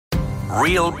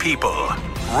Real people,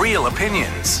 real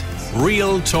opinions.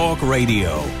 Real Talk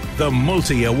Radio. The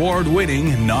multi-award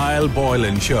winning Niall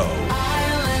Boylan Show.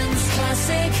 Ireland's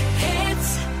classic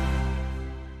hits.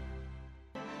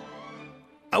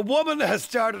 A woman has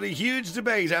started a huge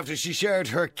debate after she shared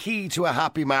her key to a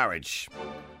happy marriage.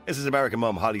 This is American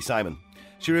mum Holly Simon.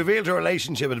 She revealed her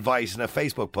relationship advice in a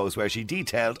Facebook post where she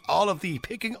detailed all of the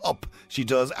picking up she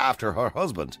does after her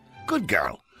husband. Good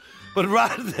girl. But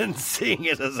rather than seeing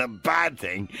it as a bad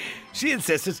thing, she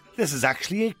insisted this is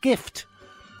actually a gift.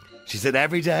 She said,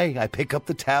 every day I pick up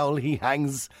the towel he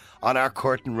hangs on our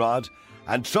curtain rod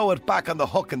and throw it back on the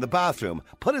hook in the bathroom,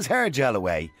 put his hair gel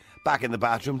away, back in the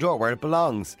bathroom drawer where it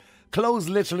belongs, close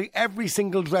literally every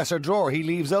single dresser drawer he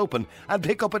leaves open and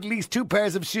pick up at least 2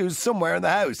 pairs of shoes somewhere in the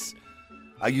house.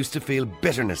 I used to feel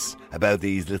bitterness about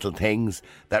these little things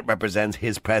that represent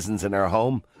his presence in our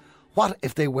home. What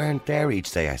if they weren't there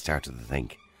each day, I started to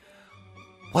think.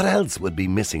 What else would be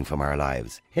missing from our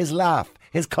lives? His laugh,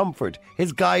 his comfort,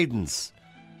 his guidance.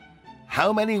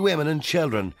 How many women and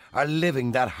children are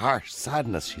living that harsh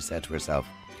sadness, she said to herself.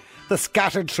 The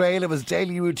scattered trail of his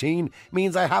daily routine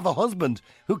means I have a husband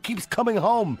who keeps coming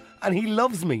home and he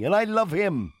loves me and I love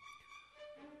him.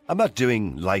 I'm not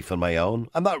doing life on my own.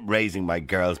 I'm not raising my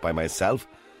girls by myself.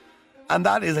 And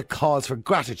that is a cause for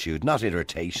gratitude, not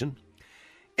irritation.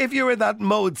 If you're in that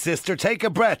mode, sister, take a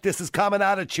breath. This is a common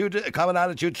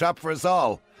attitude trap for us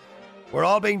all. We're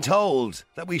all being told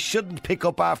that we shouldn't pick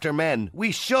up after men.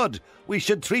 We should. We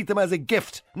should treat them as a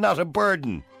gift, not a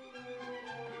burden.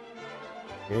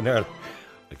 You know,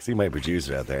 I can see my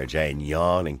producer out there, Jane,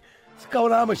 yawning. What's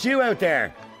going on with you out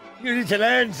there? You need to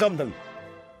learn something.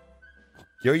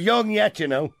 You're young yet, you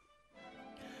know.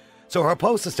 So her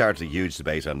post has started a huge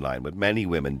debate online, with many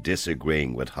women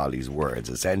disagreeing with Holly's words,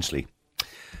 essentially.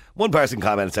 One person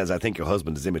commented, says, I think your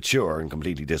husband is immature and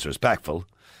completely disrespectful.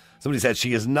 Somebody said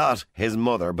she is not his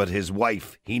mother, but his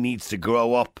wife. He needs to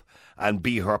grow up and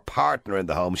be her partner in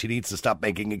the home. She needs to stop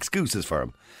making excuses for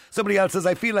him. Somebody else says,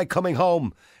 I feel like coming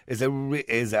home is a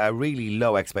really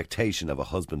low expectation of a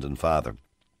husband and father.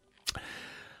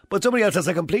 But somebody else says,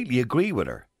 I completely agree with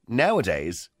her.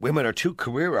 Nowadays, women are too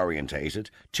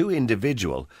career-orientated, too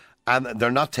individual, and they're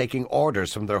not taking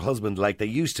orders from their husband like they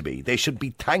used to be. They should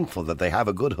be thankful that they have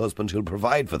a good husband who'll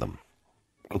provide for them.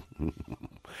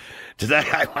 Today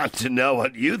I want to know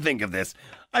what you think of this.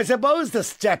 I suppose the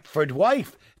Stepford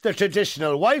wife, the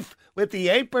traditional wife with the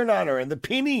apron on her and the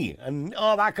pinny and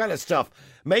all that kind of stuff,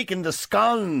 making the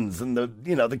scones and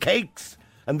the cakes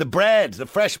and the bread, the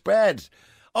fresh bread.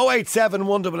 087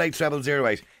 188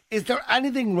 0008. Is there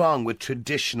anything wrong with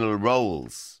traditional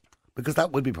roles? Because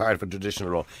that would be part of a traditional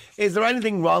role. Is there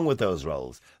anything wrong with those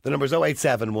roles? The number's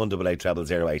 087 188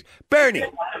 0008. Bernie!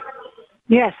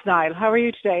 Yes, Niall. How are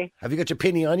you today? Have you got your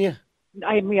pinny on you?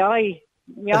 I'm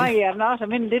not.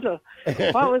 I'm in Lidl.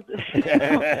 What was...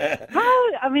 that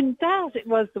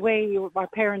was the way our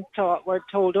parents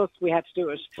told us we had to do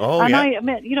it. Oh, and yeah.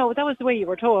 That was the way you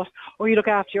were taught, or you look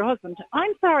after your husband.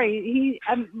 I'm sorry,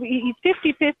 he's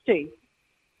 50-50.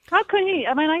 How can he?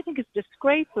 I think it's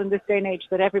disgraceful in this day and age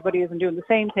that everybody isn't doing the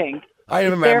same thing. I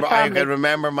can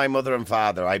remember my mother and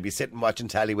father. I'd be sitting watching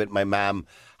telly with my mum.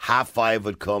 5:30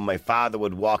 would come. My father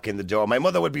would walk in the door. My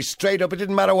mother would be straight up. It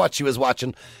didn't matter what she was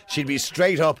watching. She'd be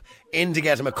straight up in to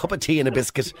get him a cup of tea and a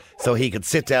biscuit so he could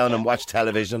sit down and watch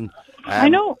television. I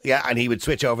know. Yeah, and he would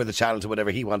switch over the channel to whatever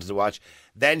he wanted to watch.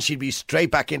 Then she'd be straight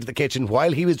back into the kitchen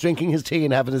while he was drinking his tea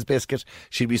and having his biscuit.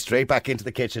 She'd be straight back into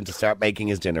the kitchen to start making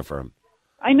his dinner for him.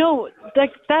 I know,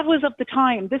 that was of the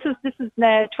time. This is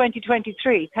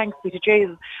 2023, thanks be to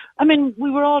Jesus.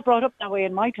 We were all brought up that way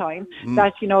in my time,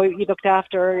 that, you looked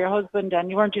after your husband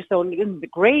and you weren't just so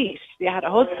great, you had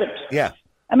a husband. Yeah.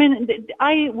 I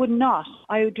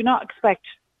do not expect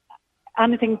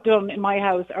anything done in my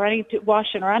house or any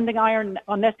washing or anything iron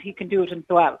unless he can do it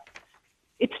himself.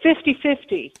 It's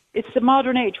 50-50. It's the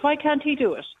modern age. Why can't he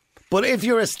do it? But if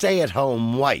you're a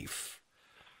stay-at-home wife,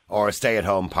 or a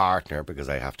stay-at-home partner, because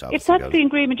I have to obviously if that's the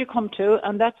agreement you come to,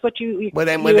 and that's what you... Well,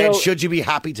 then should you be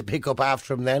happy to pick up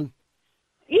after him then?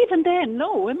 Even then,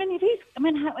 no. In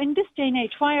this day and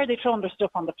age, why are they throwing their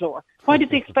stuff on the floor? Why does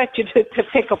he expect you to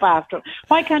pick up after him?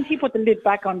 Why can't he put the lid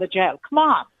back on the gel? Come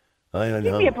on. I don't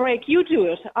know. Give me a break. You do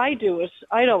it. I do it.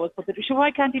 I'd always put the... So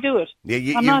why can't he do it?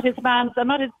 Yeah, I'm not his man. I'm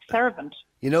not his servant.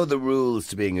 You know the rules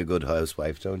to being a good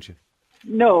housewife, don't you?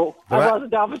 No, I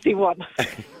wasn't obviously one.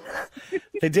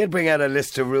 They did bring out a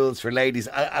list of rules for ladies.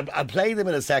 I'll play them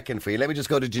in a second for you. Let me just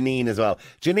go to Janine as well.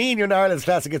 Janine, you're in Ireland's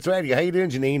Classic Hits Radio. How you doing,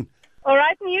 Janine? All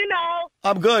right, and you know.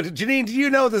 I'm good. Janine, do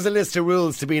you know there's a list of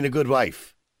rules to being a good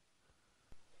wife?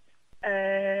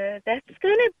 That's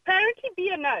going to apparently be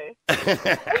a no. I'm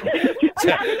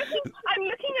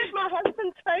looking at my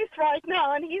husband's face right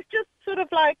now, and he's just sort of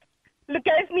like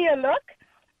gave me a look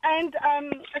and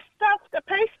stuffed a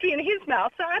pastry in his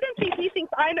mouth. So I don't think he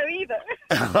thinks I know either.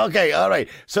 Okay, all right.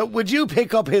 So would you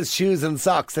pick up his shoes and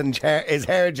socks and his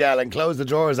hair gel and close the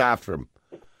drawers after him?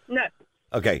 No.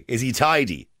 Okay, is he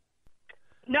tidy?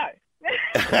 No.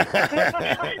 No.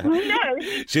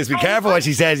 Just be careful what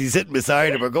she says. He's sitting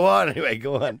beside her. But go on anyway.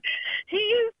 Go on. He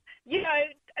is,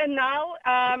 and now,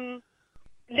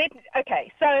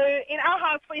 okay, so in our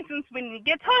house, for instance, when he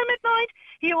gets home at night,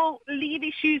 he will leave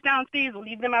his shoes downstairs or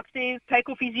leave them upstairs, take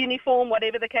off his uniform,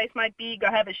 whatever the case might be, go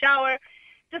have a shower,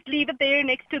 just leave it there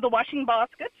next to the washing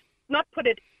basket. Not put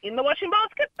it in the washing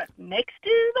basket, but next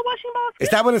to the washing basket. Is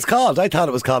that what it's called? I thought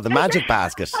it was called the magic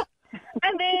basket.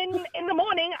 And then in the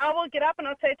morning, I will get up and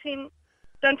I'll say to him,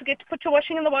 don't forget to put your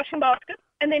washing in the washing basket,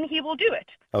 and then he will do it.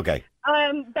 Okay.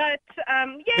 Yeah.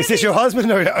 Is this your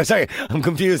husband or sorry, I'm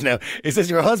confused now. Is this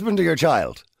your husband or your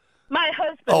child? My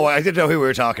husband. Oh, I didn't know who we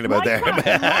were talking about there.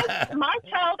 My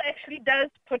child actually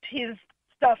does put his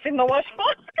stuff in the washing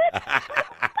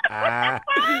basket.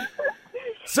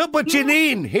 So, but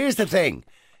Janine, here's the thing.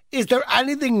 Is there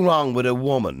anything wrong with a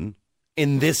woman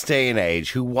in this day and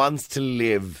age who wants to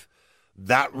live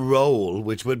that role,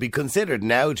 which would be considered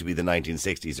now to be the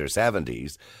 1960s or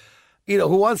 70s,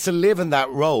 who wants to live in that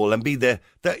role and be the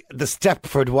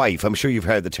Stepford wife? I'm sure you've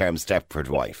heard the term Stepford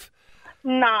wife.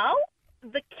 Now,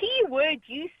 the key word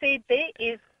you said there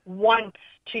is wants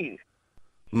to.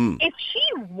 If she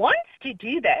wants to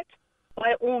do that,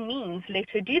 by all means, let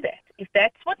her do that. If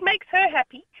that's what makes her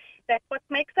happy, that's what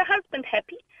makes her husband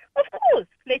happy, of course,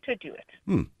 let her do it.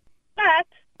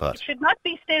 But it should not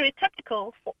be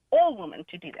stereotypical for all women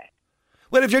to do that.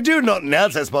 Well, if you're doing nothing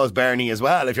else, I suppose, Bernie, as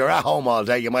well. If you're at home all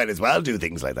day, you might as well do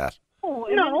things like that.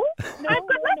 No, I've got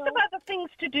lots of other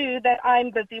things to do that I'm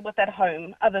busy with at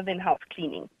home other than house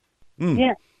cleaning.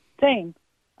 Yeah, same.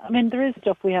 I mean, there is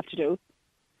stuff we have to do.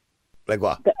 Like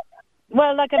what?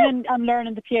 Well, like I'm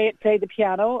learning to play the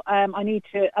piano. I live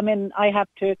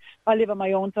on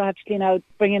my own, so I have to clean out,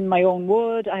 bring in my own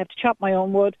wood. I have to chop my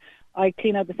own wood. I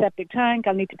clean out the septic tank.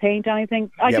 I'll need to paint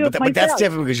anything. But that's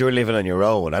different because you're living on your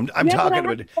own. I'm talking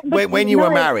about when you were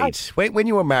married. When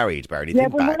you were married, Bernie. Yeah,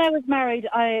 when I was married,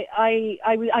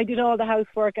 I did all the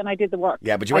housework and I did the work.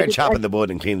 Yeah, but you weren't chopping the wood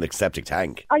and cleaning the septic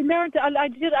tank. I learned. I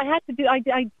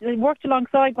worked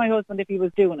alongside my husband if he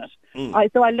was doing it.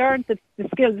 So I learned the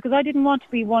skills because I didn't want to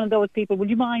be one of those people. Would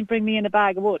you mind bring me in a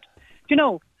bag of wood? Do you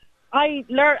know? I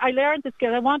learned the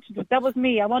skill. That was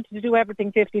me. I wanted to do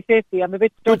everything 50-50. I'm a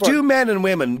bit stubborn. But do men and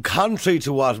women, contrary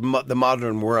to what the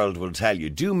modern world will tell you,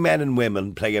 do men and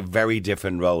women play a very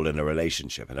different role in a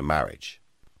relationship, in a marriage?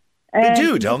 They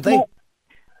do, don't they?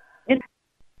 Go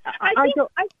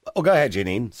ahead,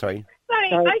 Janine. Sorry.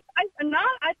 I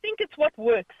think it's what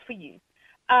works for you.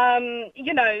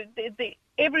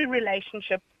 Every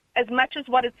relationship, as much as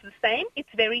what it's the same,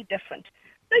 it's very different.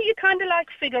 So you kind of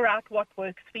figure out what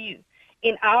works for you.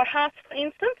 In our house, for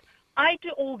instance, I do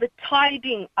all the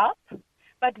tidying up,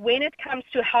 but when it comes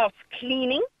to house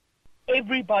cleaning,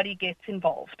 everybody gets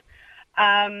involved.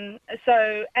 And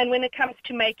when it comes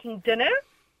to making dinner,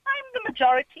 I'm the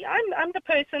majority. I'm the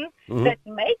person that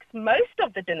makes most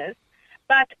of the dinners.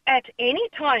 But at any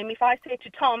time, if I say to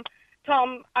Tom,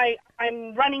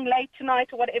 I'm running late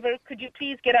tonight or whatever, could you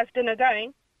please get us dinner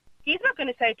going? He's not going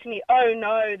to say to me, "Oh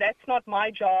no, that's not my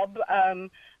job."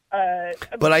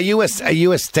 But are you a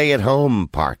stay-at-home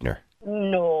partner?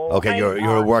 No. Okay,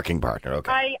 you're a working partner.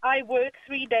 Okay. I work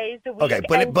 3 days a week. Okay,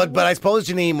 but I suppose,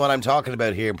 Janine, what I'm talking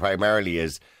about here primarily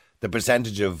is the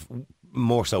percentage of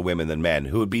more so women than men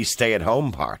who would be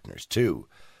stay-at-home partners too.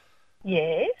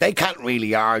 Yes. They can't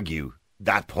really argue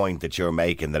that point that you're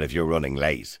making, that if you're running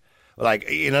late, like,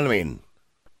 you know what I mean?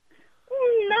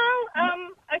 No.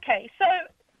 Okay, so.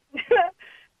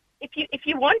 If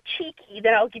you want cheeky,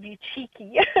 then I'll give you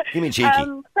cheeky. Give me cheeky.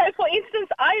 So, for instance,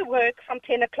 I work from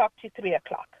 10 o'clock to 3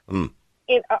 o'clock in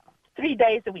 3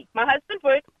 days a week. My husband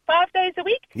works 5 days a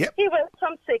week. Yep. He works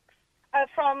from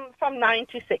 9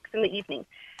 to 6 in the evening.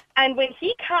 And when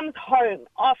he comes home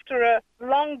after a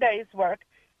long day's work,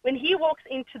 when he walks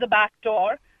into the back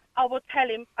door, I will tell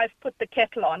him, I've put the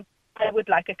kettle on. I would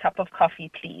like a cup of coffee,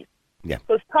 please. Yeah.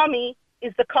 Because Tommy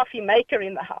is the coffee maker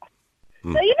in the house. So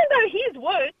even though he's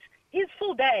worked his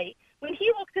full day, when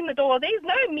he walks in the door, there's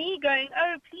no me going,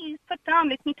 "Oh, please sit down,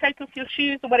 let me take off your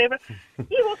shoes," or whatever.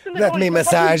 He walks in the door. Let me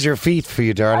massage your feet for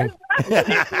you, darling.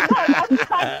 Absolutely not.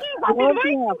 I've been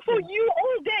waiting for you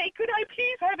all day. Could I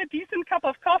please have a decent cup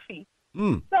of coffee?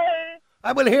 So,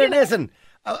 I will hear. Listen,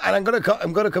 And I'm going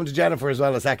to come to Jennifer as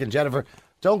well in a second. Jennifer,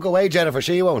 don't go away, Jennifer.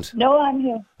 She won't. No, I'm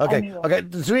here. Okay, I'm here. okay.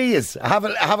 The three is have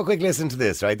a quick listen to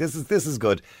this. Right, this is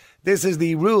good. This is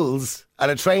the rules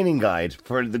and a training guide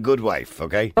for the good wife.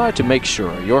 Okay. Try to make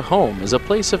sure your home is a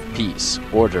place of peace,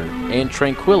 order, and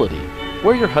tranquility,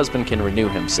 where your husband can renew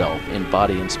himself in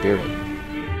body and spirit.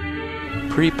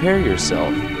 Prepare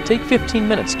yourself. Take 15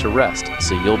 minutes to rest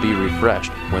so you'll be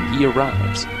refreshed when he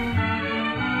arrives.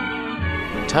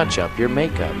 Touch up your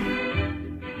makeup.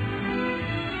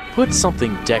 Put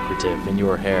something decorative in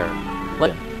your hair,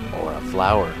 like or a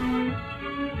flower.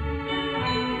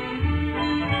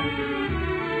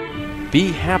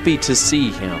 Be happy to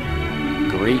see him.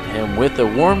 Greet him with a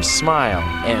warm smile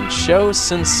and show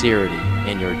sincerity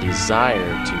in your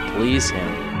desire to please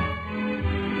him.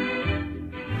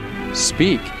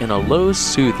 Speak in a low,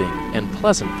 soothing, and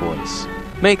pleasant voice.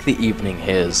 Make the evening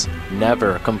his.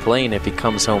 Never complain if he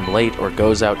comes home late or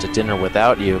goes out to dinner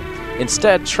without you.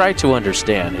 Instead, try to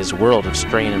understand his world of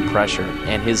strain and pressure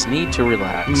and his need to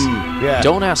relax. Yeah.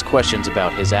 Don't ask questions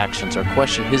about his actions or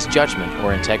question his judgment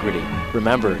or integrity.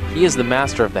 Remember, he is the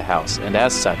master of the house, and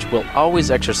as such will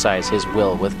always exercise his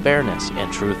will with fairness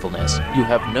and truthfulness. You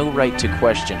have no right to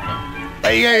question him.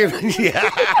 Yeah.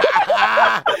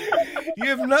 You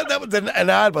have no. That was an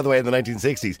ad, by the way, in the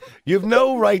 1960s. You have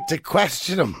no right to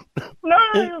question him.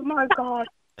 No, my God.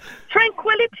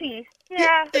 Tranquility.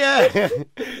 Yeah. Yeah.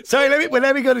 Sorry,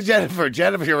 let me go to Jennifer.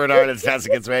 Jennifer, you're on Ireland's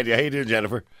Classic Hits Radio. How you doing,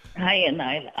 Jennifer? Hi,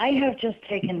 Niall. I have just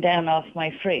taken down off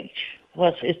my fridge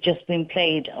what is just been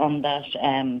played on that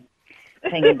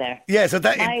thing there. Yeah, so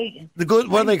that the good.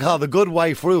 What do they call the good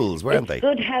wife rules, weren't they?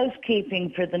 Good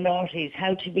housekeeping for the naughties.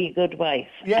 How to be a good wife.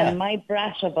 Yeah. And my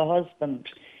brat of a husband,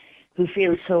 who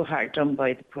feels so hard done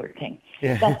by the poor thing,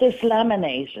 Yeah. got this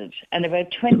laminated and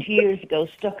about 20 years ago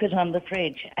stuck it on the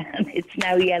fridge and it's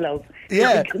now yellow.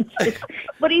 Yeah.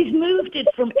 But he's moved it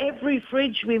from every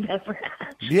fridge we've ever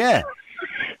had. Yeah.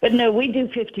 But no, we do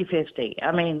 50-50.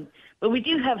 I mean, but we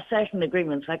do have certain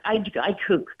agreements. Like I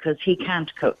cook because he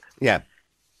can't cook. Yeah.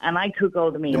 And I cook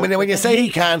all the meals. When you say he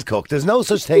can't cook, there's no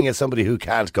such thing as somebody who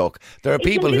can't cook. There are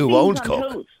people who won't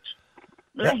cook. Toast.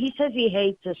 Yeah. He says he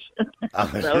hates it.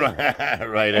 Oh,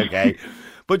 right, okay.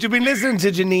 But you've been listening to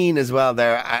Janine as well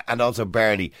there, and also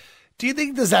Bernie. Do you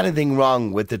think there's anything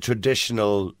wrong with the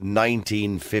traditional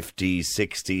 1950s,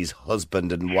 60s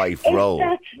husband and wife role? If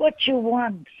that's what you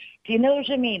want. Do you know what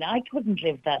I mean? I couldn't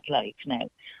live that life now.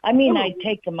 I mean, I'd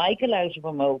take the Michael out of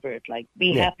him over it, like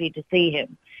be happy to see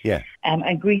him. Yeah.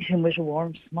 And greet him with a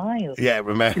warm smile. Yeah,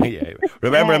 remember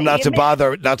him not to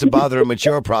bother him with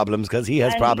your problems, because he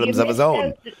has problems of his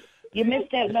own. You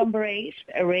missed out number 8.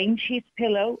 Arrange his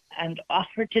pillow and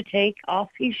offer to take off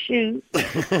his shoes.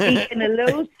 Speak in a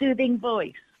low, soothing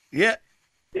voice. Yeah.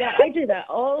 Yeah, I do that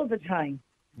all the time.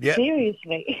 Yeah.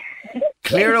 Seriously.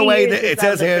 Clear away it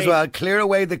says here as well, clear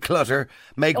away the clutter,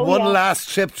 make one yeah. last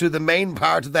trip to the main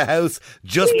part of the house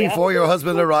just before your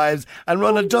husband arrives, and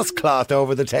run a dust cloth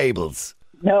over the tables.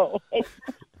 No.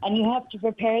 And you have to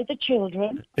prepare the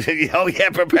children. Oh yeah,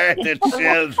 prepare the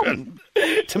children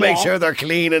to make sure they're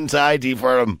clean and tidy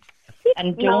for them.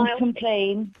 And don't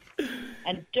complain.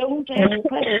 And don't ask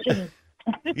questions.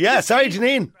 Yeah, sorry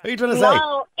Janine, what are you trying to say?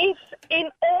 Well, if in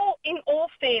all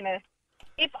fairness,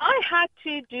 if I had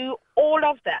to do all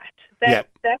of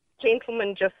that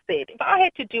gentleman just said, if I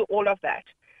had to do all of that,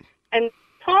 and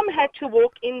Tom had to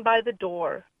walk in by the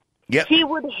door, he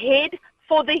would head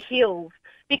for the hills,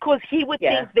 because he would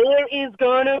think there is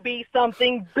going to be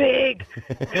something big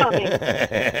coming.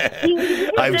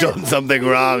 I've done something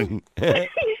wrong. But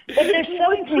there's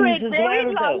some things as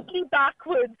very well, lightly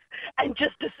backwards and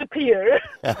just disappear.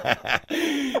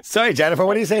 Sorry, Jennifer,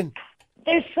 what are you saying?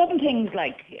 There's some things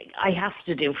like I have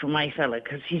to do for my fella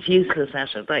because he's useless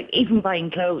at it, like even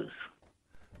buying clothes.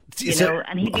 You know,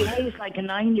 and he behaves like a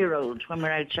 9-year-old when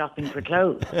we're out shopping for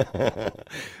clothes.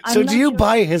 So do you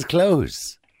buy his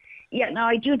clothes? Yeah, no,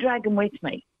 I do drag him with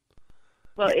me.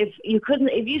 Well, if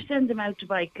you send him out to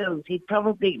buy clothes, he'd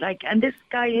probably and this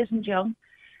guy isn't young,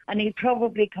 and he'd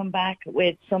probably come back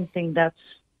with something that's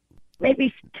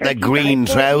maybe like green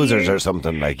trousers or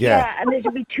something Yeah, and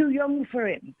it'll be too young for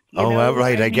him.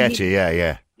 Right, I get you,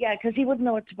 yeah. Yeah, because he wouldn't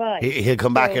know what to buy. He'll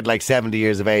come back at like 70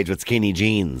 years of age with skinny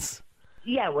jeans.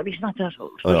 Yeah, well, he's not that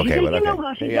old. Oh, okay, you know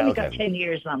what? He's only got 10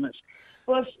 years on it.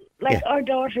 But, our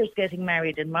daughter's getting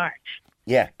married in March.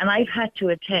 Yeah. And I've had to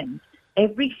attend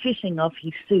every fitting of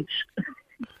his suit.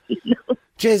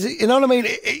 Jeez, you know what I mean?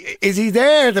 Is he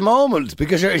there at the moment?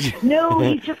 Because No,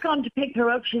 he's just gone to pick her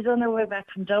up. She's on her way back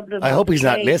from Dublin. I hope he's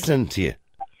not listening to you.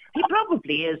 He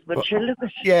probably is, but sure, look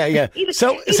at... Yeah.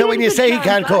 So when you say he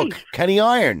can't cook, can he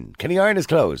iron? Can he iron his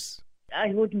clothes?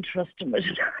 I wouldn't trust him with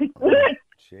it.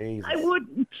 Jesus. I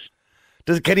wouldn't.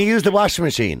 Can he use the washing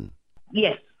machine?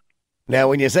 Yes. Now,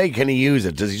 when you say can he use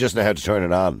it, does he just know how to turn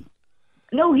it on?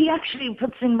 No, he actually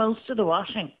puts in most of the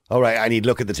washing. All right, and he'd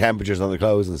look at the temperatures on the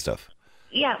clothes and stuff.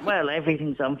 Yeah, well,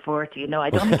 everything's on 40, I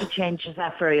don't think he changes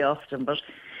that very often, but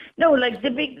no, like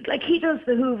he does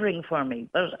the hoovering for me,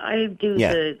 but I do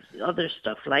the other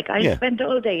stuff. Like I spent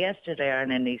all day yesterday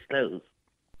ironing these clothes.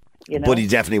 But he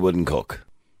definitely wouldn't cook.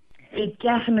 He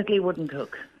definitely wouldn't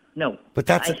cook. No. But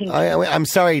I'm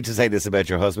sorry to say this about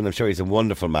your husband. I'm sure he's a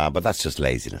wonderful man, but that's just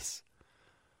laziness.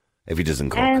 If he doesn't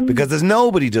cook. Because there's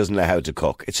nobody who doesn't know how to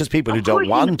cook. It's just people who don't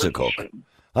want to cook.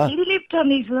 Huh? He lived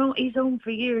on his own for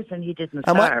years and he didn't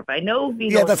starve. I know.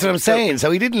 Yeah, that's what I'm saying.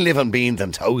 So he didn't live on beans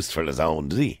and toast for his own,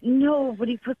 did he? No, but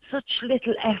he put such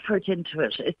little effort into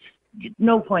it. It's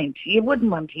no point. You wouldn't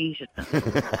want to eat it.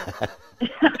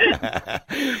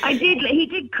 He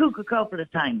did cook a couple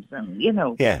of times, and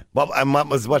Yeah.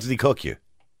 What did he cook you?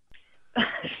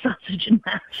 Sausage and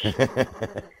mash.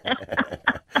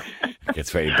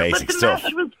 It's very basic but the stuff.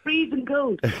 mash was freezing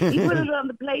cold. He put it on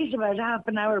the plate about half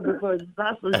an hour before the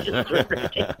sausage was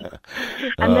ready.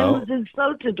 And then was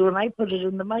insulted when I put it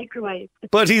in the microwave.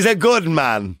 But he's a good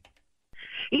man.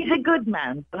 He's a good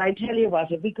man, but I tell you what,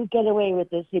 if he could get away with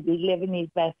this, he'd be living his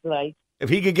best life. If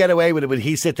he could get away with it, would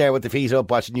he sit there with the feet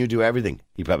up watching you do everything?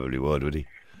 He probably would he?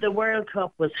 The World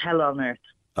Cup was hell on earth.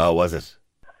 Oh, was it?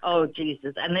 Oh,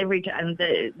 Jesus. And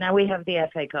now we have the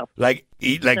FA Cup.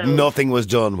 Nothing was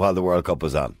done while the World Cup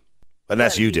was on.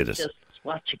 Unless you did it. Just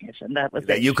watching it, and that was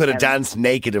You could have danced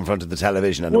naked in front of the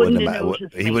television and he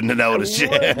wouldn't have noticed.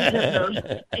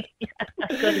 I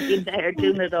could have been there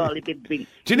doing it all.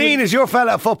 Janine, is your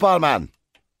fella a football man?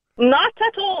 Not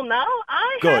at all, no.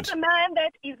 I have a man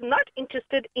that is not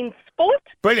interested in sport.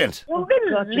 Brilliant. God,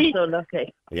 you're so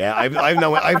lucky. Yeah, I've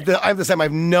the same.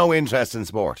 I've no interest in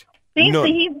sport.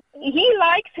 See, he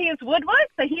likes his woodwork,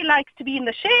 so he likes to be in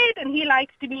the shed and he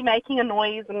likes to be making a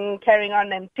noise and carrying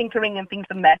on and tinkering and things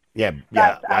and that. Yeah.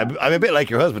 I'm a bit like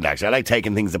your husband, actually. I like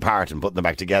taking things apart and putting them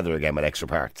back together again with extra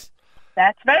parts.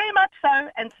 That's very much so,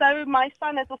 and so my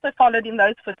son has also followed in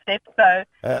those footsteps. So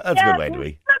that's a good way to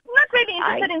be. Not really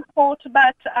interested in sport,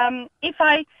 but if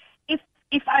I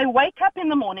wake up in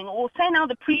the morning, or say now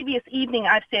the previous evening,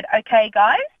 I've said, okay,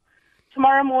 guys,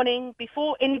 tomorrow morning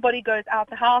before anybody goes out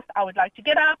the house, I would like to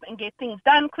get up and get things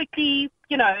done quickly.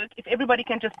 If everybody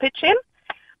can just pitch in,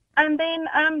 and then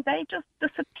they just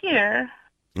disappear.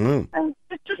 And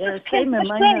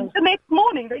the next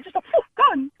morning they just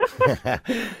gone.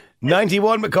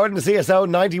 91, according to CSO,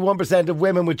 91% of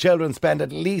women with children spend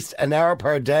at least an hour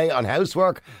per day on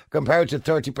housework, compared to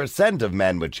 30% of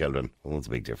men with children. Well, that's a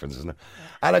big difference, isn't it?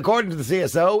 And according to the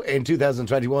CSO, in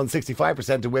 2021,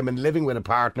 65% of women living with a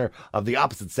partner of the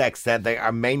opposite sex said they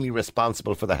are mainly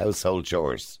responsible for the household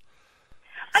chores.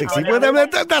 60. Well,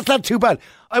 that's not too bad.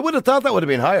 I would have thought that would have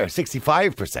been higher,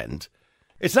 65%.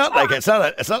 It's not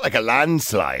like a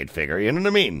landslide figure, you know what I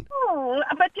mean?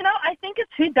 But I think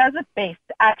it's who does it best,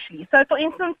 actually. So, for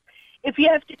instance, if you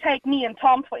have to take me and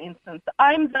Tom, for instance,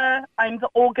 I'm the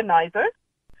organizer.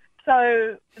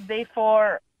 So,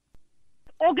 therefore,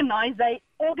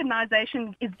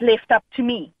 organization is left up to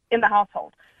me in the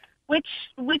household, which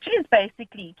is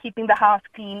basically keeping the house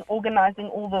clean, organizing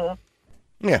all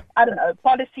the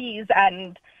policies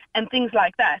and things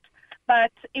like that.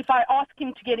 But if I ask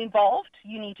him to get involved,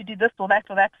 you need to do this or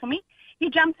that for me, he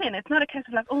jumps in. It's not a case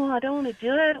of like, I don't want to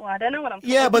do it, or I don't know what I'm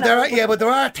doing. But there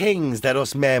are things that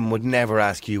us men would never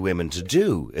ask you women to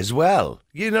do as well.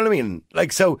 You know what I mean?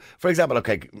 Like, so, for example,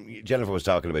 okay, Jennifer was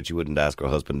talking about you wouldn't ask her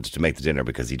husband to make the dinner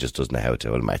because he just doesn't know how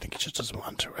to. And I think he just doesn't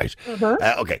want to, right?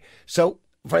 Mm-hmm. Okay, so,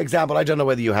 for example, I don't know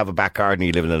whether you have a back garden or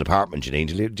you live in an apartment, Janine.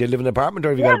 Do you live in an apartment, or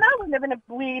have you got... No,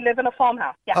 we live in a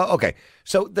farmhouse, yeah. Oh, okay.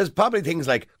 So there's probably things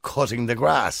like cutting the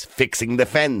grass, fixing the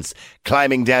fence,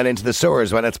 climbing down into the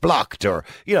sewers when it's blocked, or,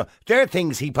 there are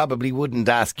things he probably wouldn't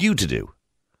ask you to do.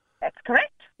 That's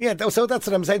correct. Yeah, so that's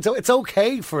what I'm saying. So it's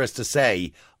okay for us to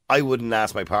say, I wouldn't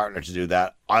ask my partner to do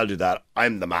that. I'll do that.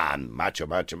 I'm the man. Macho,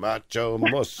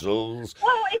 muscles.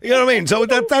 Well, you know what I mean? So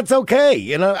that's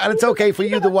okay, and it's okay for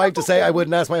you, the wife, to say, I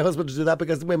wouldn't ask my husband to do that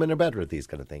because the women are better at these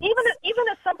kind of things. Even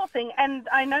a simple thing, and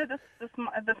I know this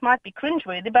might be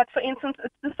cringeworthy, but for instance,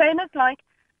 it's the same as like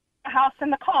a house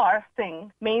and the car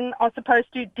thing. Men are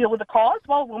supposed to deal with the cars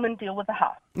while women deal with the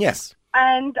house. Yes.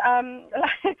 And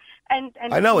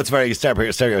I know it's very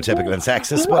stereotypical and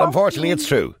sexist, but unfortunately it's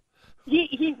true.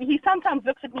 He sometimes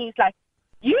looks at me, he's like,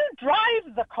 you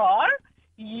drive the car,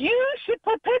 you should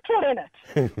put petrol in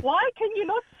it. Why can you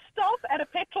not stop at a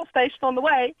petrol station on the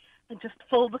way and just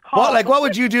fill the car? What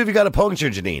would you do if you got a puncture,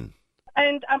 Janine?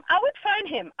 And I would phone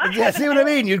him. Yeah, see what I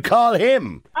mean? You'd call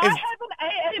him. I have an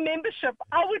AA membership.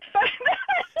 I would phone him.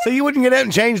 So you wouldn't get out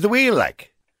and change the wheel,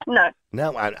 like? No.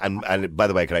 No, and by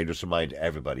the way, can I just remind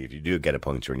everybody, if you do get a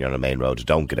puncture and you're on a main road,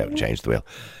 don't get out and change the wheel.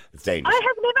 It's dangerous. I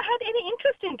have never had any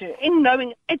interest in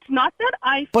knowing. It's not that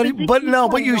I. But you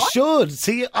cannot. should.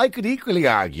 See, I could equally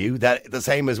argue that the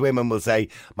same as women will say,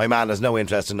 my man has no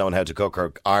interest in knowing how to cook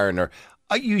or iron, or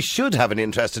you should have an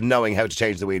interest in knowing how to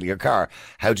change the wheel of your car,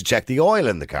 how to check the oil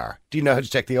in the car. Do you know how to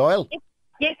check the oil?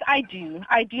 Yes, I do.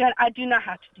 I do know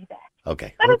how to do that.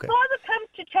 Okay. But as far as it comes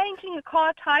to changing a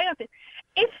car tire,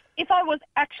 if I was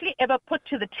actually ever put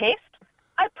to the test,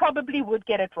 I probably would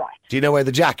get it right. Do you know where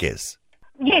the jack is?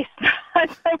 Yes.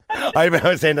 I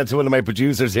remember saying that to one of my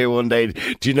producers here one day.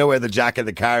 Do you know where the jack in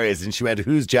the car is? And she went,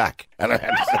 who's Jack? And I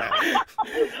had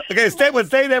okay, stay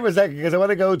there for a second because I want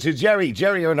to go to Jerry.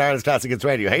 Jerry, you're on Ireland's Classic Hits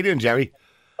Radio. How you doing, Jerry?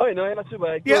 Oh, no, not too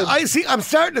bad. Yeah, I see. I'm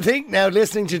starting to think now,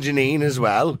 listening to Janine as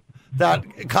well, that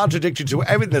contradictory to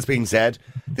everything that's being said,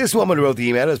 this woman who wrote the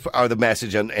email or the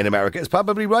message in America is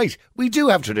probably right. We do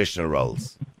have traditional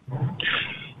roles.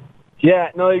 Yeah,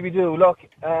 no, we do. Look,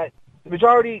 the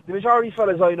majority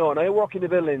fellas I know, and I work in the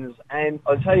buildings, and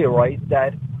I'll tell you, right,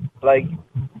 that, like,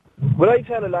 when I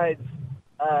tell the lads,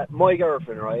 my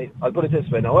girlfriend, right, I'll put it this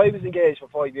way. Now, I was engaged for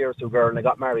 5 years to a girl, and I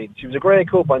got married. She was a great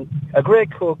cook,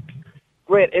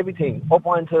 great everything, up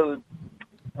until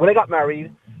when I got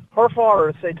married. Her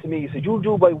father said to me, he said, you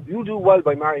do well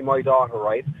by marrying my daughter,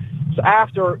 right? So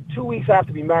after 2 weeks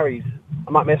after being married,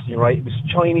 I'm not messing you, right? It was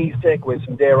Chinese takeaways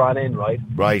from there on in, right?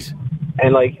 Right.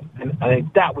 And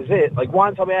that was it. Like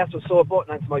one time I asked her to sew a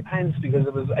button onto my pants because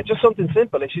it was just something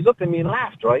simple, and she looked at me and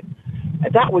laughed, right?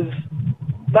 And that was.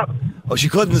 Oh, she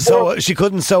couldn't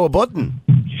sew a button.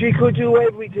 She could do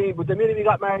everything, but the minute we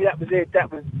got married, that was it.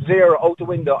 That was zero out the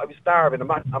window. I was starving. I'm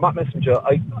not messing with you.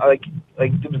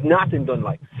 There was nothing done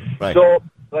like. Right. So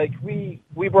we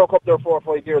broke up there 4 or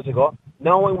 5 years ago.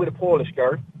 Now I'm with a Polish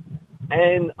girl,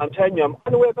 and I'm telling you, I'm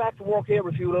on the way back from work here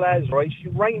with a few of the lads. Right? She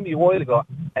rang me a while ago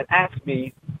and asked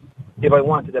me if I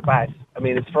wanted a bath. I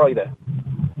mean, it's Friday.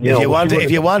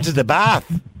 If you wanted the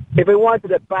bath. If I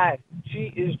wanted a bath.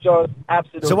 She is just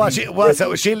absolutely.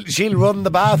 So she'll run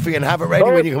the bath for you and have it ready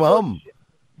when you come home.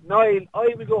 Niall,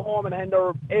 I will go home and hand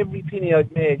her every penny I've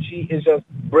made. She is just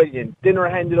brilliant. Dinner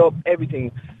handed up,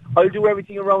 everything. I'll do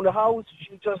everything around the house.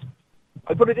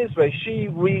 I put it this way, she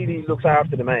really looks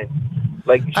after the man.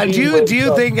 And do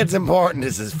you think it's important?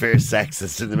 This is fierce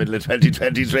sexist in the middle of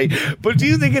 2023. But do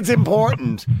you think it's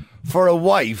important for a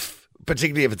wife,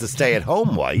 particularly if it's a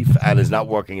stay-at-home wife and is not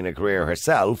working in a career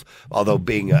herself, although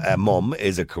being a mum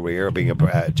is a career, being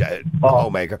a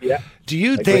homemaker. Yeah. Do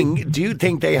you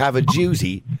think they have a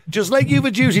duty, just like you have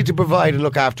a duty to provide and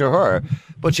look after her,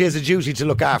 but she has a duty to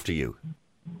look after you?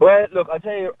 Well, look, I'll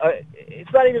tell you,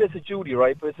 it's not even it's a duty,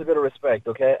 right, but it's a bit of respect,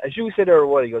 okay? As you said there a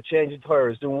while ago, changing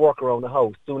tyres, doing work around the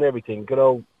house, doing everything,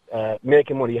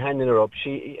 making money, handing her up.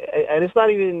 And it's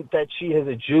not even that she has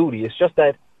a duty, it's just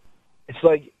that it's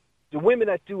like, the women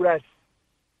that do that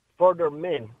for their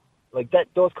men, like that,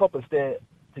 those couples stay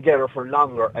together for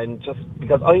longer. And just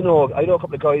because I know a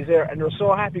couple of guys there, and they're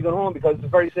so happy going home because it's the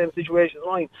very same situation as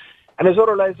mine. And there's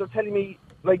other lads that are telling me,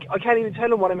 like, I can't even tell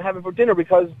them what I'm having for dinner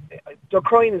because they're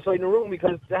crying inside in the room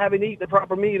because they haven't eaten a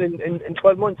proper meal in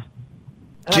 12 months.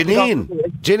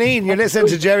 Janine, you're listening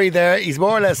to Jerry there. He's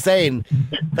more or less saying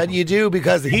that you do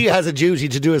because he has a duty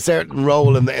to do a certain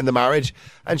role in the marriage,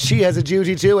 and she has a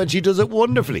duty too, and she does it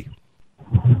wonderfully.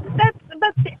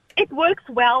 But it works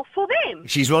well for them.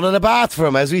 She's running a bath for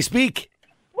him as we speak.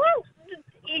 Well,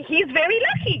 he's very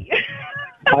lucky.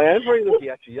 I am very lucky,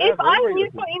 actually. Yeah, if I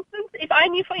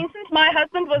knew, for instance, my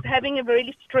husband was having a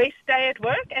really stressed day at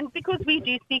work, and because we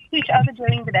do speak to each other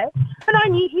during the day, and I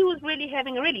knew he was really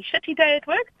having a really shitty day at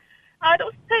work, I'd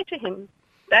also say to him,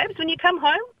 Babes, when you come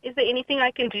home, is there anything I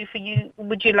can do for you?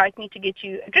 Would you like me to get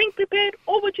you a drink prepared,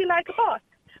 or would you like a bath?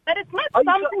 But it's not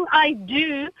something I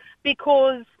do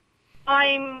because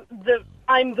I'm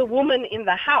the woman in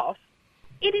the house.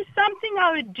 It is something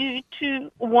I would do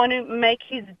to want to make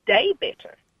his day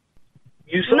better.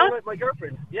 You sound like my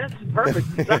girlfriend. Yes, perfect.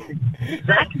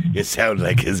 Exactly. You sound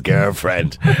like his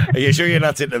girlfriend. Are you sure you're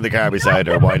not sitting in the car beside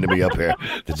her winding me up here?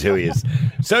 The two of you.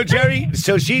 So, Jerry,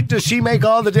 does she make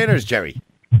all the dinners, Jerry?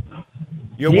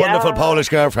 Your wonderful Polish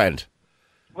girlfriend.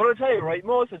 Well, I'll tell you, right,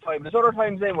 most of the time, there's other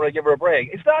times then where I give her a break.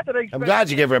 It's not that I'm glad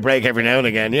you give her a break every now and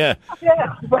again, yeah.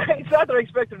 Yeah, but it's not that I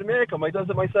expect her to make them. I does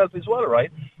it myself as well,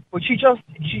 right? But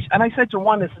and I said to her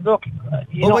one, I said, look,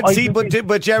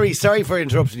 but Jerry, sorry for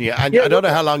interrupting you. And I don't know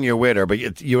how long you're with her,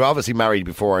 but you're obviously married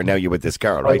before, and now you're with this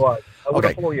girl, right? I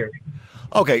was 4 years.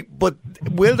 Okay, but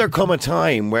will there come a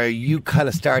time where you kind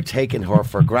of start taking her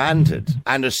for granted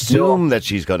and assume that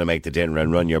she's going to make the dinner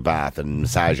and run your bath and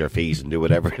massage your feet and do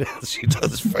whatever it is she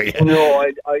does for you? No,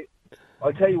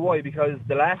 I'll tell you why, because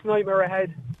the last nightmare I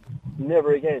had,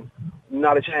 never again.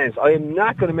 Not a chance. I am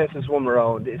not going to mess this woman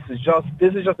around. This is just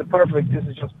the perfect,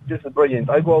 this is brilliant.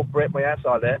 I go out, break my ass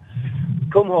all day,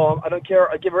 come home, I don't care,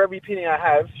 I give her every penny I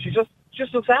have, she just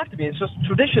looks after me. It's just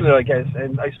traditional, I guess,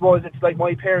 and I suppose it's like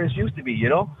my parents used to be, you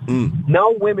know?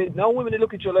 Now women, they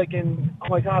look at you like, oh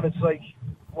my God, it's like,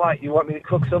 what, you want me to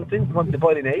cook something? You want me to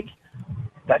boil an egg?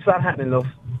 That's not happening, love.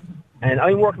 And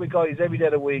I'm working with guys every day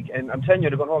of the week, and I'm telling you,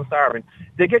 they're going home starving.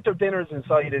 They get their dinners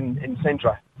inside in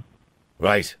Centra.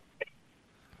 Right.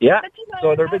 Yeah,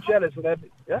 so they're a bit jealous of that.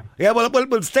 Yeah. Yeah, well,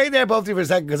 we'll stay there both of you for a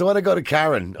second because I want to go to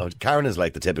Karen. Oh, Karen is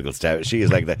like the typical step. She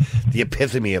is like the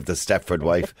epitome of the Stepford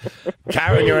wife.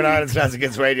 Karen, you're in Ireland's Classic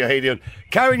Hits Radio. How you doing?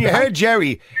 Karen, you heard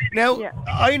Jerry. Now,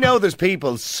 I know there's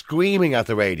people screaming at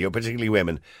the radio, particularly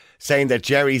women, saying that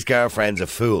Jerry's girlfriend's a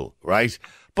fool, right?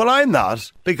 But I'm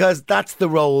not, because that's the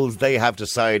roles they have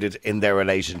decided in their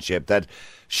relationship, that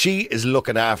she is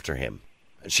looking after him.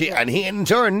 And he, in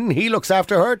turn, he looks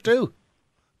after her too.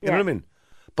 You know what I mean?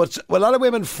 But a lot of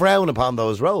women frown upon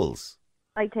those roles.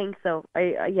 I think so.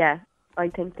 I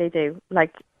think they do.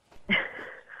 Like,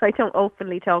 I don't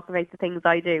openly talk about the things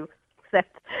I do,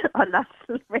 except on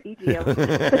national radio.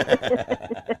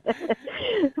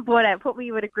 But put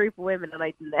me with a group of women and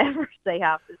I'd never say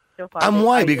half this stuff. And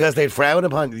why? Because they'd frown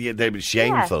upon you. They'd be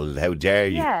shameful. How dare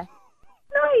you? Yeah.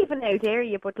 Not even how dare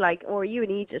you, but like, or you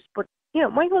an Aegis. But, you know,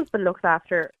 my husband looks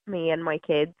after me and my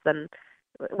kids and,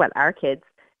 well, our kids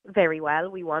very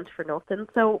well. We want for nothing.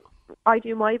 So I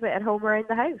do my bit at home around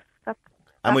the house.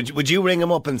 And would you ring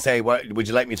him up and say, would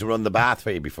you like me to run the bath for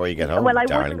you before you get home, Well, I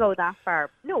darling? wouldn't go that far.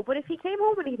 No, but if he came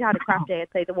home and he'd had a crap day, I'd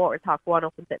say the water's hot, go on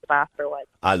up and sit in the bath for a while.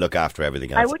 I'll look after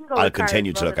everything else. I wouldn't go I'll as far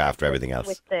continue as to look running after everything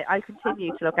else. I'll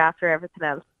continue to look after everything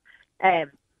else.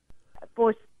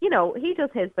 But, you know, he does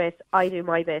his bit, I do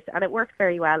my bit, and it works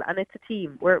very well, and it's a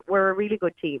team. We're a really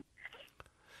good team.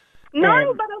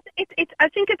 No, but I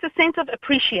think it's a sense of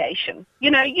appreciation.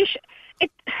 You know, you should.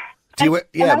 But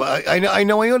I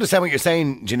know, I understand what you're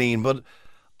saying, Janine, but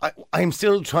I'm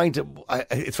still trying to.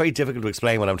 It's very difficult to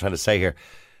explain what I'm trying to say here.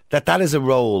 That is a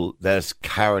role that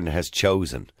Karen has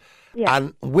chosen,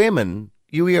 and women.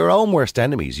 You are your own worst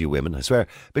enemies, you women, I swear,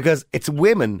 because it's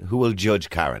women who will judge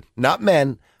Karen, not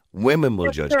men. Women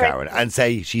will judge Karen and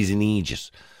say she's an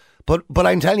Aegis. But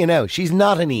I'm telling you now, she's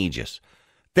not an Aegis.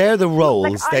 They're the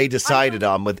roles they decided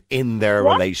on within their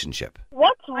relationship.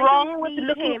 What's wrong with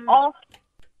looking off?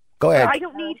 Go ahead. I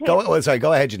don't need him.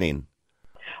 Go ahead, Janine.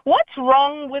 What's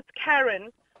wrong with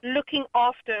Karen looking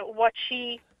after what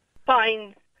she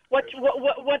finds, what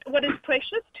is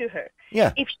precious to her?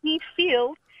 Yeah. If she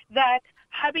feels that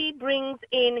hubby brings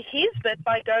in his bit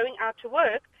by going out to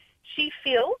work, she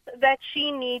feels that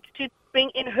she needs to bring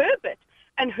in her bit.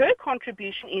 And her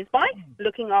contribution is by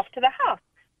looking after the house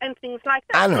and things like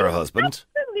that. And her husband.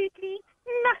 Absolutely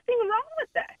nothing wrong with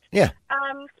that. Yeah.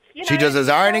 She does his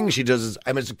ironing. She does his...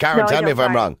 Karen, tell me if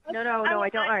I'm wrong. No, I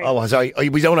don't iron. Oh, sorry.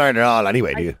 We don't iron at all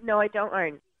anyway, do you? No, I don't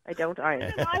iron. He does iron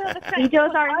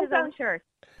his own shirt.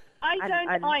 I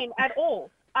don't iron at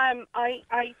all.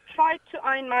 I tried to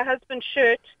iron my husband's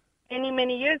shirt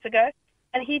many years ago,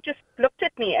 and he just looked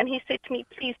at me and he said to me,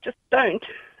 please just don't.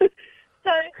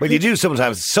 Well, you do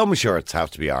sometimes. Some shirts have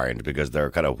to be ironed because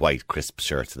they're kind of white, crisp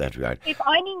shirts that have to be ironed. If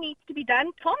ironing needs to be done,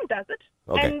 Tom does it.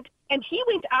 Okay. And he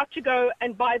went out to go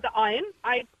and buy the iron.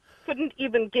 I couldn't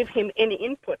even give him any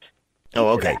input. Oh,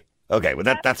 okay. Okay, well,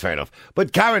 that's fair enough.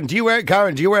 But Karen, do you wear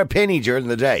a penny during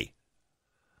the day?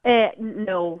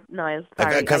 No, Niall.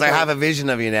 Because I have a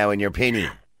vision of you now in your penny.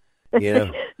 You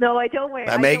know? No, I don't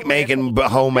wear. Making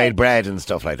homemade bread and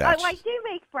stuff like that. I do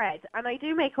make bread, and I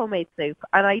do make homemade soup,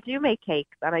 and I do make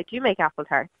cakes, and I do make apple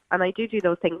tarts, and I do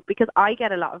those things because I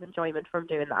get a lot of enjoyment from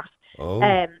doing that.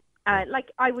 Oh.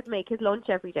 Like I would make his lunch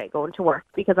every day going to work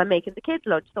because I'm making the kids'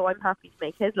 lunch, so I'm happy to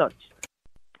make his lunch.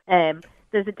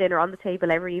 There's a dinner on the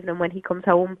table every evening when he comes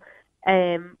home.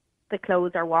 The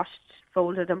clothes are washed,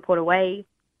 folded, and put away.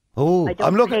 Oh, I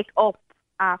don't pick up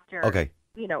after. Okay.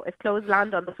 You know, if clothes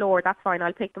land on the floor, that's fine.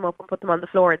 I'll pick them up and put them on the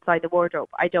floor inside the wardrobe.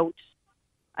 I don't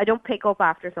pick up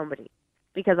after somebody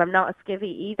because I'm not a skivvy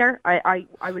either. I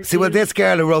will see. Well, this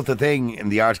girl who wrote the thing in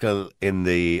the article in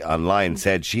the online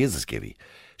said she is a skivvy.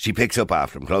 She picks up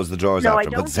after him, closes the drawers after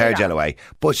him, puts the hair gel away.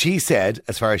 But she said,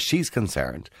 as far as she's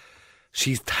concerned,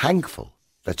 she's thankful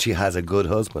that she has a good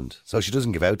husband, so she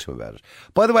doesn't give out to him about it.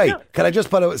 By the way, can I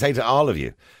just say to all of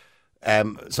you,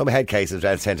 some head cases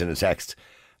sent in a text.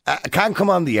 Can't come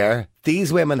on the air.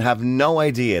 These women have no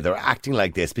idea they're acting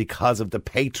like this because of the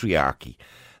patriarchy.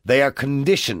 They are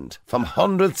conditioned from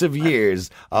hundreds of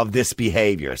years of this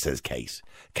behaviour, says Kate.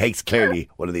 Kate's clearly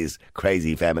one of these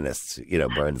crazy feminists,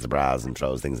 burns the bras and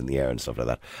throws things in the air and stuff like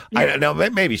that. I don't know.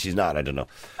 Maybe she's not. I don't know.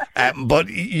 But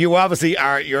you obviously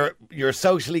are. You're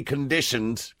socially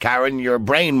conditioned, Karen. You're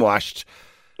brainwashed,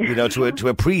 to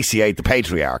appreciate the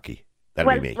patriarchy.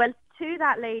 That'd be me. Well, to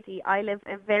that lady, I live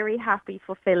a very happy,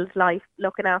 fulfilled life,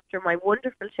 looking after my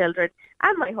wonderful children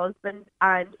and my husband,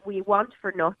 and we want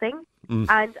for nothing.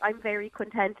 And I'm very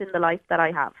content in the life that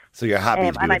I have. So you're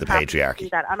happy to be with the patriarchy. To do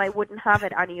that, and I wouldn't have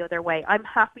it any other way. I'm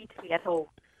happy to be at home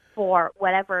for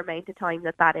whatever amount of time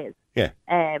that is. Yeah.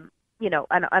 And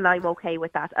I'm okay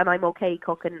with that, and I'm okay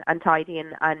cooking and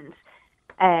tidying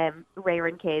and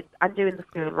rearing kids and doing the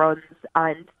school runs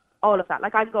and all of that.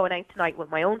 Like, I'm going out tonight with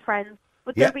my own friends,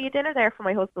 but there'll be a dinner there for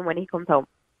my husband when he comes home.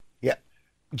 Yeah.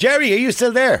 Jerry, are you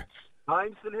still there?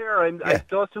 I'm still here.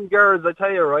 Those two girls, I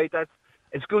tell you, right,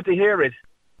 it's good to hear it.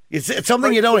 It's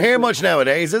something you don't hear much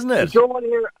nowadays, isn't it? You don't want to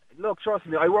hear... Look, trust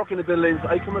me, I work in the buildings.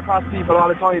 I come across people all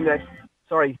the time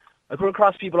I come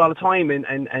across people all the time,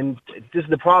 and this is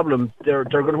the problem. They're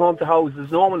going home to houses.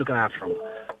 There's no one looking after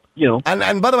them.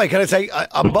 And by the way, can I say,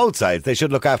 on both sides, they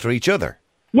should look after each other.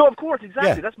 No, of course,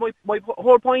 exactly. Yeah. That's my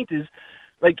whole point is,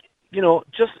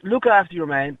 just look after your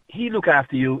man. He look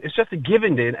after you. It's just a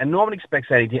given then, and no one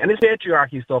expects anything. And this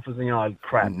patriarchy stuff is all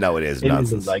crap. No, it is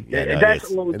nonsense. I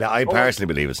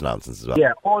personally believe it's nonsense as well.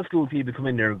 Yeah, all school people come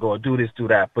in there and go, do this, do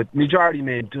that. But majority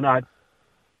men do not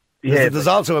behave. There's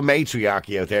also a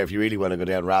matriarchy out there if you really want to go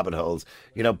down rabbit holes.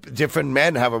 Different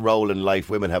men have a role in life,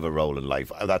 women have a role in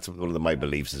life. That's one of my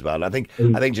beliefs as well. I think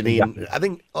Janine, I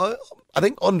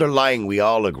think underlying we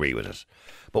all agree with it.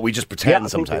 But we just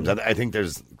pretend sometimes. I think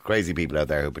there's crazy people out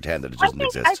there who pretend that it doesn't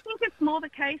exist. I think it's more the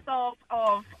case of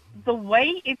the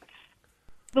way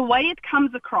it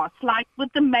comes across, like with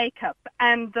the makeup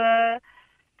and the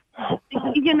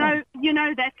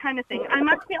that kind of thing. I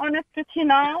must be honest with you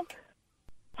now.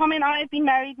 Tom and I have been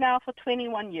married now for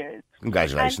 21 years.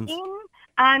 Congratulations.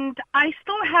 And I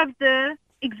still have the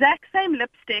exact same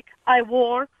lipstick I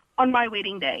wore on my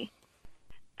wedding day.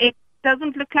 It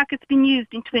doesn't look like it's been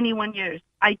used in 21 years.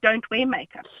 I don't wear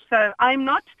makeup. So I'm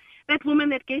not that woman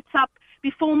that gets up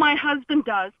before my husband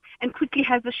does and quickly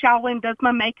has a shower and does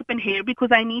my makeup and hair because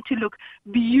I need to look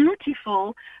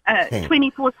beautiful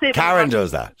 24/7. Karen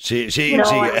does that. She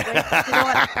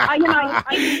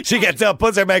gets up,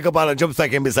 puts her makeup on and jumps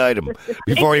back in beside him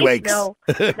before he wakes. No,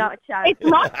 not a chance. It's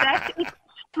not that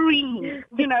extreme.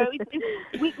 We're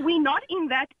not in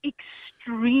that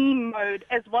extreme mode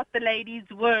as what the ladies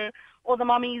were or the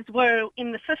mummies were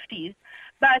in the 50s.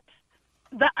 But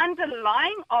the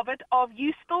underlying of it,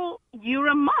 you're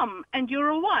a mum and you're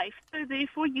a wife, so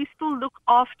therefore you still look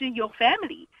after your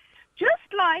family.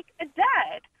 Just like a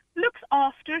dad looks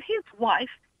after his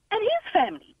wife and his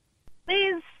family.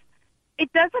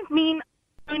 It doesn't mean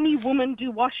only women do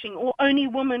washing or only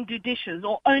women do dishes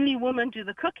or only women do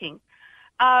the cooking.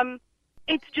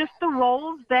 It's just the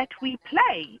roles that we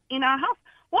play in our house.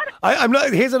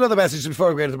 Here's another message before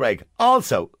we go to the break.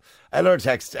 Also, another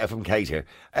text from Kate here.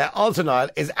 Also, Niall,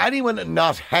 is anyone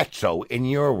not hetero in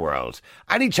your world?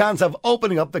 Any chance of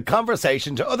opening up the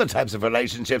conversation to other types of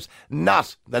relationships,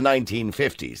 not the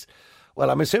 1950s? Well,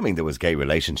 I'm assuming there was gay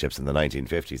relationships in the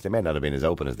 1950s. They may not have been as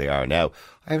open as they are now.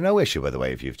 I have no issue, by the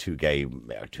way, if you have two gay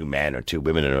or two men or two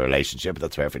women in a relationship.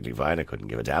 That's perfectly fine. I couldn't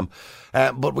give a damn.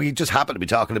 But we just happen to be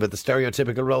talking about the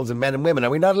stereotypical roles of men and women. Are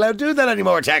we not allowed to do that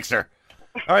anymore, Texter?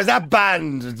 Or is that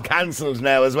banned, cancelled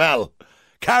now as well?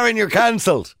 Karen, you're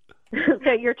cancelled.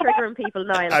 You're triggering people,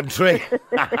 Niall. I'm triggering.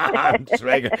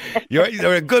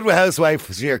 You're a good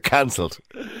housewife, so you're cancelled.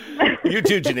 You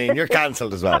too, Janine, you're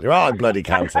cancelled as well. You're all bloody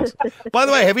cancelled. By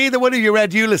the way, have either one of you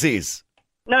read Ulysses?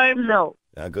 No.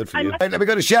 Oh, good for you. Right, let me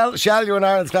go to Shell. Shell, you're on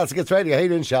Ireland's Classic Hits Radio. How you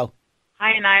doing, Shell?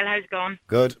 Hi, Niall. How's it going?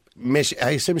 Good. I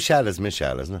assume Shell is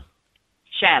Michelle, isn't it?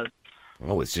 Shell.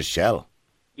 Oh, it's just Shell.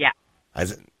 Yeah. I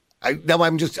was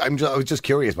just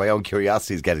curious. My own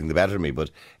curiosity is getting the better of me.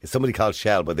 But it's somebody called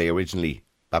Shell, but they originally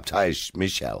baptised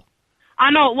Michelle.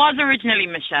 I know it was originally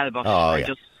Michelle, but I'm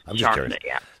just curious.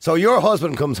 Yeah. So your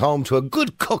husband comes home to a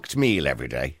good cooked meal every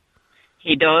day.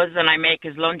 He does, and I make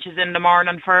his lunches in the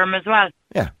morning for him as well.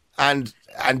 Yeah. And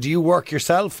do you work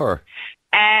yourself or?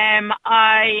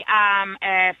 I am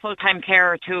a full-time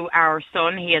carer to our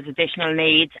son. He has additional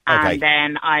needs, and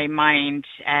then I mind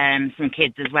some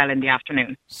kids as well in the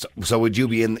afternoon. So would you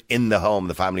be in the home,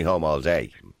 the family home, all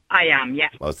day? I am, yeah.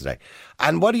 Most of the day.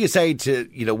 And what do you say to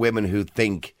women who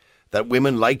think that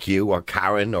women like you or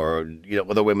Karen or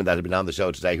other women that have been on the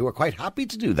show today who are quite happy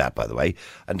to do that, by the way,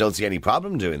 and don't see any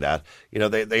problem doing that,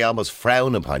 they almost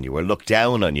frown upon you or look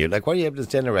down on you. Like, what are you having this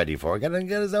dinner ready for? Get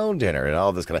his own dinner and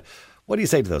all this kind of... What do you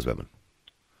say to those women?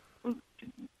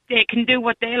 They can do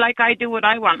what they like. I do what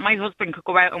I want. My husband could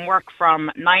go out and work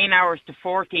from 9 hours to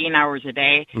 14 hours a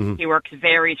day. Mm-hmm. He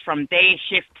varies from day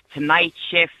shift to night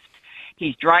shift.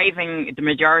 He's driving the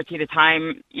majority of the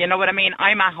time. You know what I mean?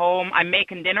 I'm at home. I'm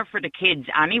making dinner for the kids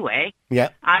anyway. Yeah.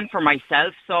 And for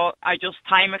myself. So I just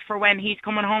time it for when he's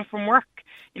coming home from work.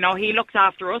 He looks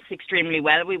after us extremely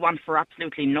well. We want for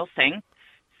absolutely nothing.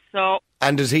 So...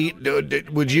 And does he?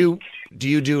 Do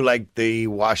you do like the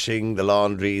washing, the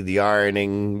laundry, the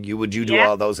ironing? Would you do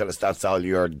all those kind of stuff? That's all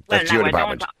your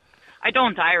department. I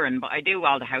don't iron, but I do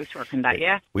all the housework and that.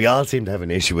 Yeah. We all seem to have an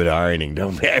issue with ironing,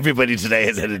 don't we? Everybody today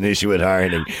has had an issue with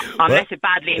ironing, unless it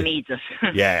badly needs it.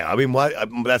 Yeah, I mean,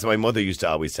 that's what my mother used to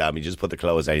always tell me: just put the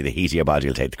clothes on, the heat of your body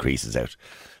will take the creases out.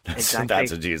 That's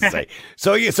what she used to say.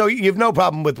 So you've no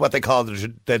problem with what they call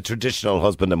the traditional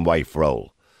husband and wife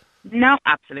role. No,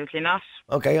 absolutely not.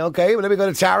 Okay. Well, let me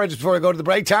go to Tara just before I go to the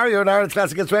break. Tara, you're on Ireland's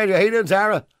Classic Hits Radio. How you doing,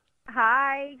 Tara?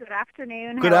 Hi, good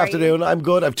afternoon. Good afternoon. I'm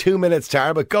good. I've 2 minutes,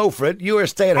 Tara, but go for it. You are a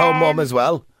stay-at-home mum as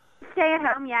well. Stay at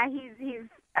home, yeah. He's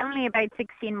only about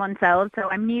 16 months old, so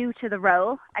I'm new to the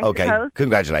role, I suppose.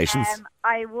 Congratulations.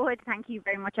 Thank you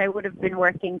very much. I would have been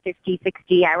working 50,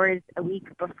 60 hours a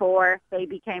week before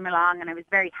baby came along, and I was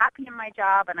very happy in my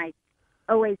job, and I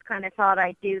always kind of thought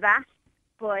I'd do that.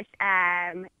 But,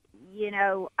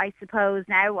 I suppose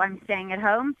now I'm staying at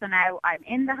home, so now I'm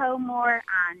in the home more,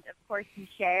 and of course you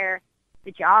share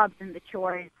the jobs and the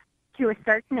chores to a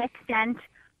certain extent,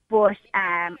 but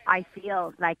I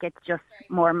feel like it's just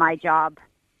more my job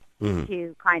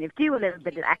to kind of do a little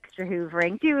bit of extra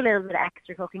hoovering, do a little bit of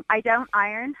extra cooking. I don't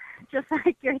iron, just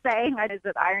like you're saying, I was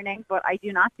with ironing, but I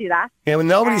do not do that. Yeah, well,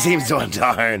 nobody seems to want to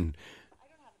iron.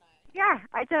 Yeah,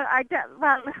 I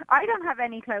don't have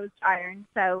any clothes to iron,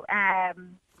 so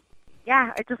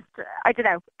yeah, I don't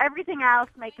know. Everything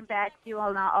else, making beds, do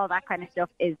all that kind of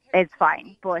stuff is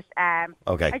fine. But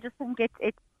okay. I just think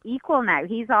it's equal now.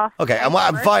 He's off. Okay, and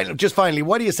finally,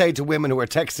 what do you say to women who are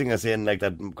texting us in, like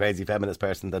that crazy feminist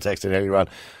person that texted earlier on,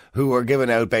 who are giving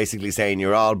out basically saying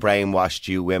you're all brainwashed,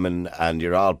 you women, and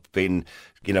you're all being,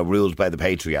 ruled by the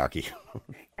patriarchy?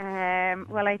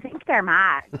 Well, I think they're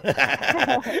mad.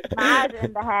 Mad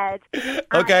in the head.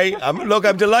 Okay, look,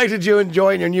 I'm delighted you're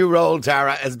enjoying your new role,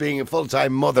 Tara, as being a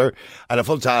full-time mother and a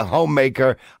full-time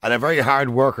homemaker and a very hard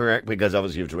worker, because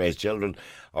obviously you have to raise children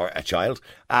or a child,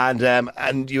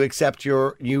 and you accept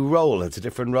your new role. It's a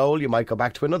different role. You might go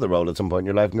back to another role at some point in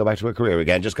your life and go back to a career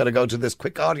again. Just got to go to this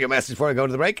quick audio message before I go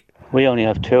to the break. We only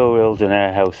have 2 rules in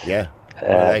our house. Yeah.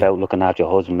 About looking after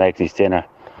your husband, making his dinner.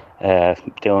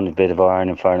 Doing a bit of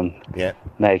ironing for him. Yeah.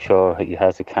 Make sure he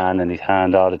has a can in his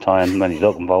hand all the time when he's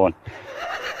looking for one.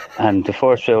 And the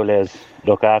first rule is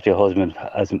look after your husband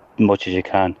as much as you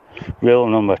can. Rule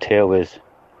number 2 is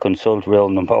consult rule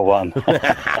number 1.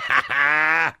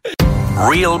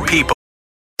 Real people.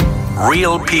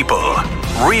 Real people.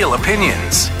 Real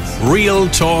opinions. Real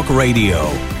Talk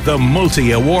Radio. The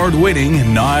multi-award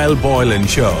winning Niall Boylan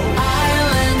Show.